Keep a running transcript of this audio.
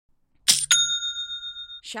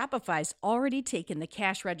Shopify's already taken the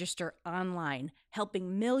cash register online,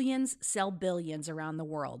 helping millions sell billions around the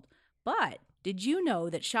world. But did you know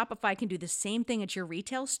that Shopify can do the same thing at your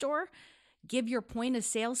retail store? Give your point of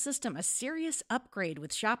sale system a serious upgrade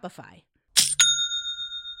with Shopify.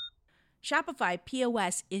 Shopify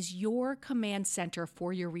POS is your command center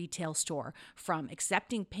for your retail store. From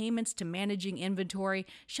accepting payments to managing inventory,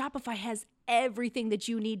 Shopify has everything that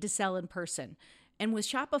you need to sell in person. And with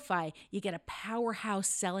Shopify, you get a powerhouse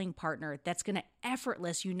selling partner that's going to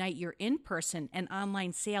effortlessly unite your in-person and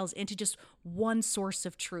online sales into just one source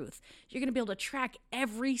of truth. You're going to be able to track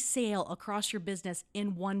every sale across your business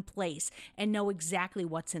in one place and know exactly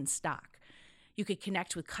what's in stock. You could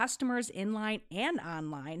connect with customers inline and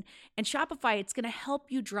online. And Shopify, it's going to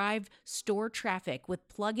help you drive store traffic with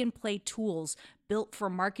plug-and-play tools built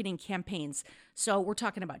for marketing campaigns. So we're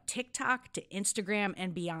talking about TikTok to Instagram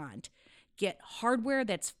and beyond. Get hardware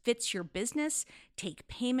that fits your business, take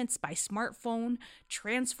payments by smartphone,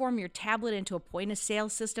 transform your tablet into a point-of-sale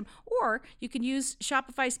system, or you can use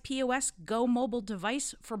Shopify's POS Go mobile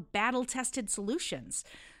device for battle-tested solutions.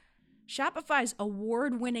 Shopify's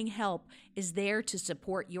award-winning help is there to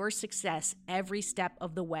support your success every step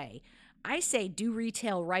of the way. I say do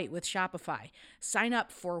retail right with Shopify. Sign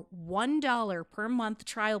up for $1 per month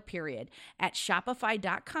trial period at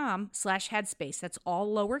shopify.com/headspace. That's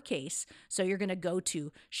all lowercase. So you're going to go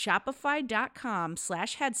to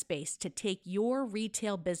shopify.com/headspace to take your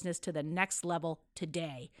retail business to the next level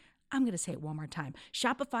today. I'm going to say it one more time.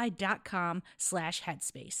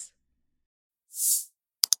 Shopify.com/headspace.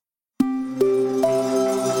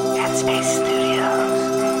 Headspace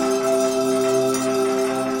Studios.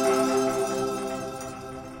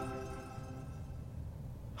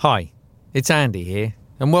 Hi, it's Andy here,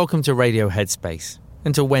 and welcome to Radio Headspace,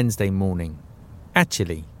 and to Wednesday morning.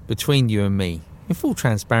 Actually, between you and me, in full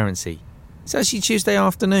transparency, it's actually Tuesday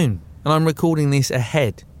afternoon, and I'm recording this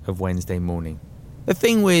ahead of Wednesday morning. The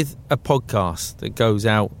thing with a podcast that goes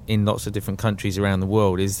out in lots of different countries around the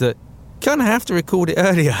world is that you kind of have to record it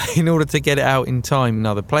earlier in order to get it out in time in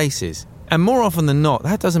other places. And more often than not,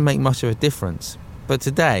 that doesn't make much of a difference. But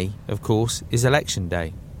today, of course, is election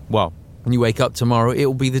day. Well, when you wake up tomorrow, it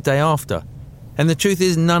will be the day after. And the truth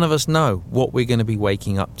is, none of us know what we're going to be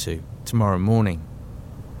waking up to tomorrow morning.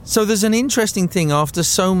 So there's an interesting thing after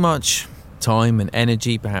so much time and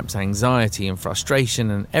energy, perhaps anxiety and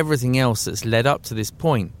frustration and everything else that's led up to this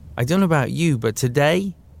point. I don't know about you, but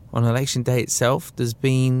today, on election day itself, there's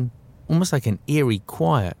been almost like an eerie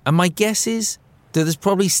quiet. And my guess is that there's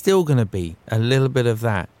probably still going to be a little bit of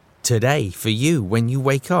that today for you when you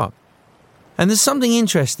wake up. And there's something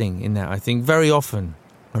interesting in that, I think, very often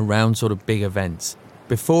around sort of big events.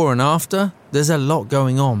 Before and after, there's a lot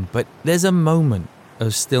going on, but there's a moment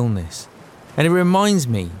of stillness. And it reminds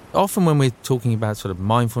me, often when we're talking about sort of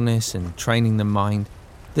mindfulness and training the mind,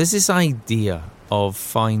 there's this idea of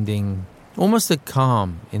finding almost a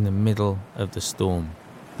calm in the middle of the storm.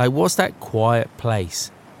 Like, what's that quiet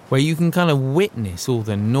place where you can kind of witness all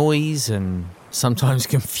the noise and sometimes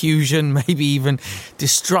confusion, maybe even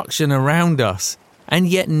destruction around us, and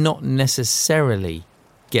yet not necessarily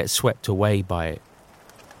get swept away by it.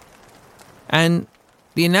 And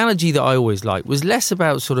the analogy that I always liked was less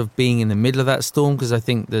about sort of being in the middle of that storm, because I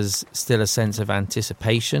think there's still a sense of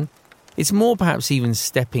anticipation. It's more perhaps even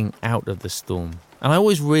stepping out of the storm. And I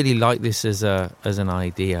always really like this as an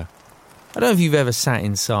idea. I don't know if you've ever sat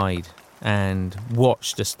inside and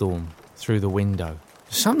watched a storm through the window.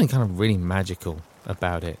 There's something kind of really magical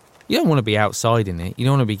about it. You don't want to be outside in it. You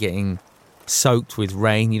don't want to be getting soaked with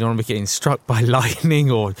rain. You don't want to be getting struck by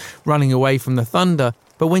lightning or running away from the thunder.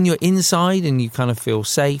 But when you're inside and you kind of feel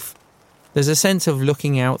safe, there's a sense of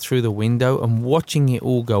looking out through the window and watching it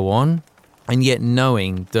all go on, and yet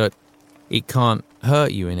knowing that it can't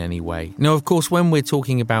hurt you in any way. Now, of course, when we're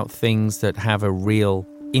talking about things that have a real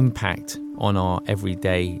impact on our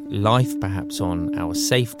everyday life, perhaps on our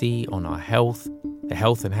safety, on our health, the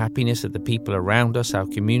health and happiness of the people around us, our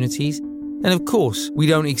communities. And of course, we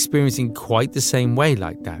don't experience it in quite the same way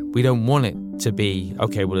like that. We don't want it to be,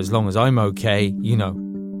 okay, well, as long as I'm okay, you know.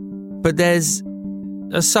 But there's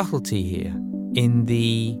a subtlety here in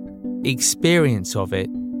the experience of it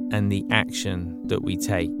and the action that we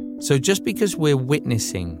take. So just because we're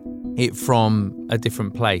witnessing it from a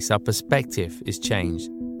different place, our perspective is changed.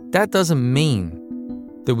 That doesn't mean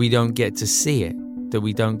that we don't get to see it, that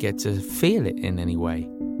we don't get to feel it in any way.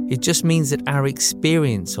 It just means that our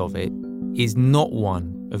experience of it is not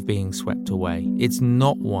one of being swept away. It's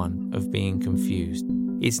not one of being confused.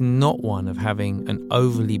 It's not one of having an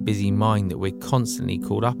overly busy mind that we're constantly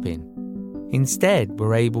caught up in. Instead,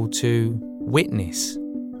 we're able to witness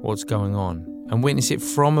what's going on and witness it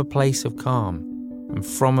from a place of calm and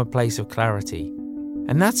from a place of clarity.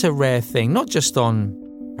 And that's a rare thing, not just on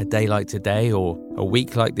a day like today or a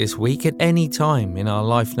week like this week, at any time in our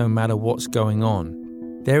life, no matter what's going on.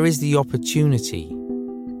 There is the opportunity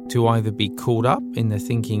to either be caught up in the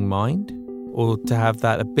thinking mind or to have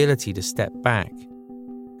that ability to step back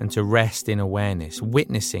and to rest in awareness,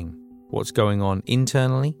 witnessing what's going on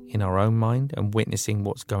internally in our own mind and witnessing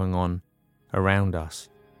what's going on around us.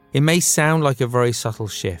 It may sound like a very subtle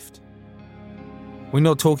shift. We're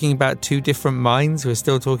not talking about two different minds, we're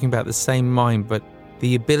still talking about the same mind, but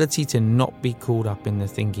the ability to not be caught up in the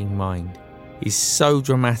thinking mind is so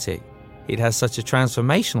dramatic. It has such a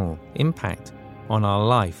transformational impact on our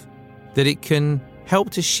life that it can help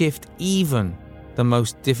to shift even the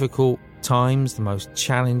most difficult times, the most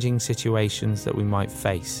challenging situations that we might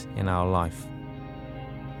face in our life.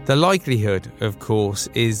 The likelihood, of course,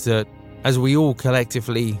 is that as we all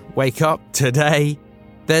collectively wake up today,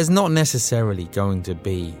 there's not necessarily going to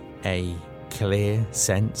be a clear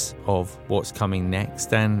sense of what's coming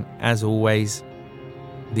next. And as always,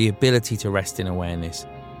 the ability to rest in awareness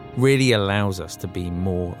really allows us to be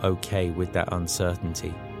more okay with that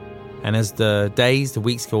uncertainty. And as the days, the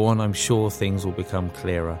weeks go on, I'm sure things will become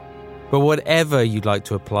clearer. But whatever you'd like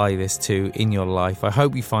to apply this to in your life, I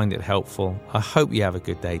hope you find it helpful. I hope you have a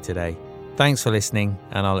good day today. Thanks for listening,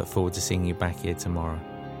 and I look forward to seeing you back here tomorrow.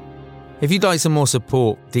 If you'd like some more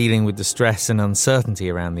support dealing with the stress and uncertainty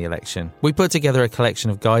around the election, we put together a collection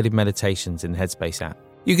of guided meditations in the Headspace app.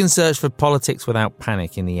 You can search for Politics Without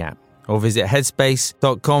Panic in the app, or visit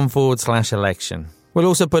headspace.com/election. We'll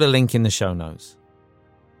also put a link in the show notes.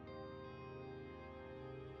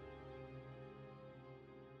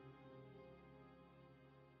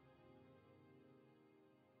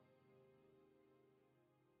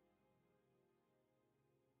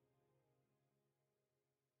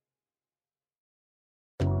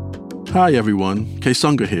 Hi everyone,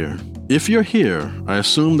 Kesunga here. If you're here, I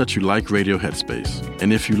assume that you like Radio Headspace.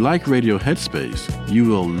 And if you like Radio Headspace, you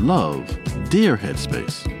will love Dear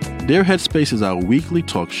Headspace. Dear Headspace is our weekly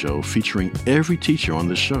talk show featuring every teacher on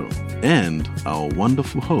the show and our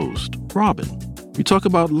wonderful host, Robin. We talk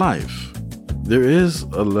about life. There is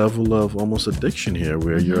a level of almost addiction here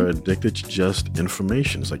where you're addicted to just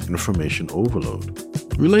information. It's like information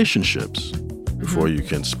overload. Relationships. Before you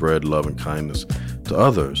can spread love and kindness to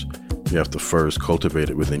others, you have to first cultivate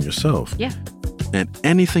it within yourself. Yeah. And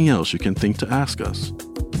anything else you can think to ask us.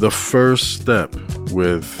 The first step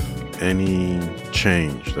with any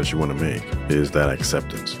change that you want to make is that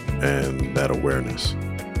acceptance and that awareness.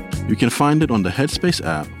 You can find it on the Headspace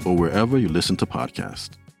app or wherever you listen to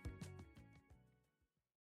podcasts.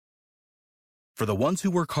 For the ones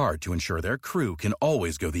who work hard to ensure their crew can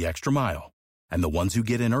always go the extra mile, and the ones who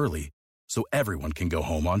get in early so everyone can go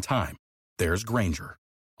home on time, there's Grainger,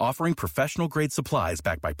 offering professional-grade supplies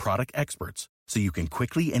backed by product experts so you can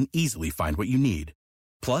quickly and easily find what you need.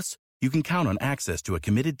 Plus, you can count on access to a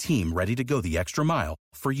committed team ready to go the extra mile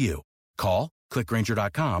for you. Call, click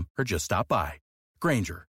Grainger.com, or just stop by.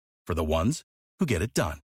 Grainger, for the ones who get it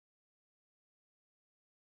done.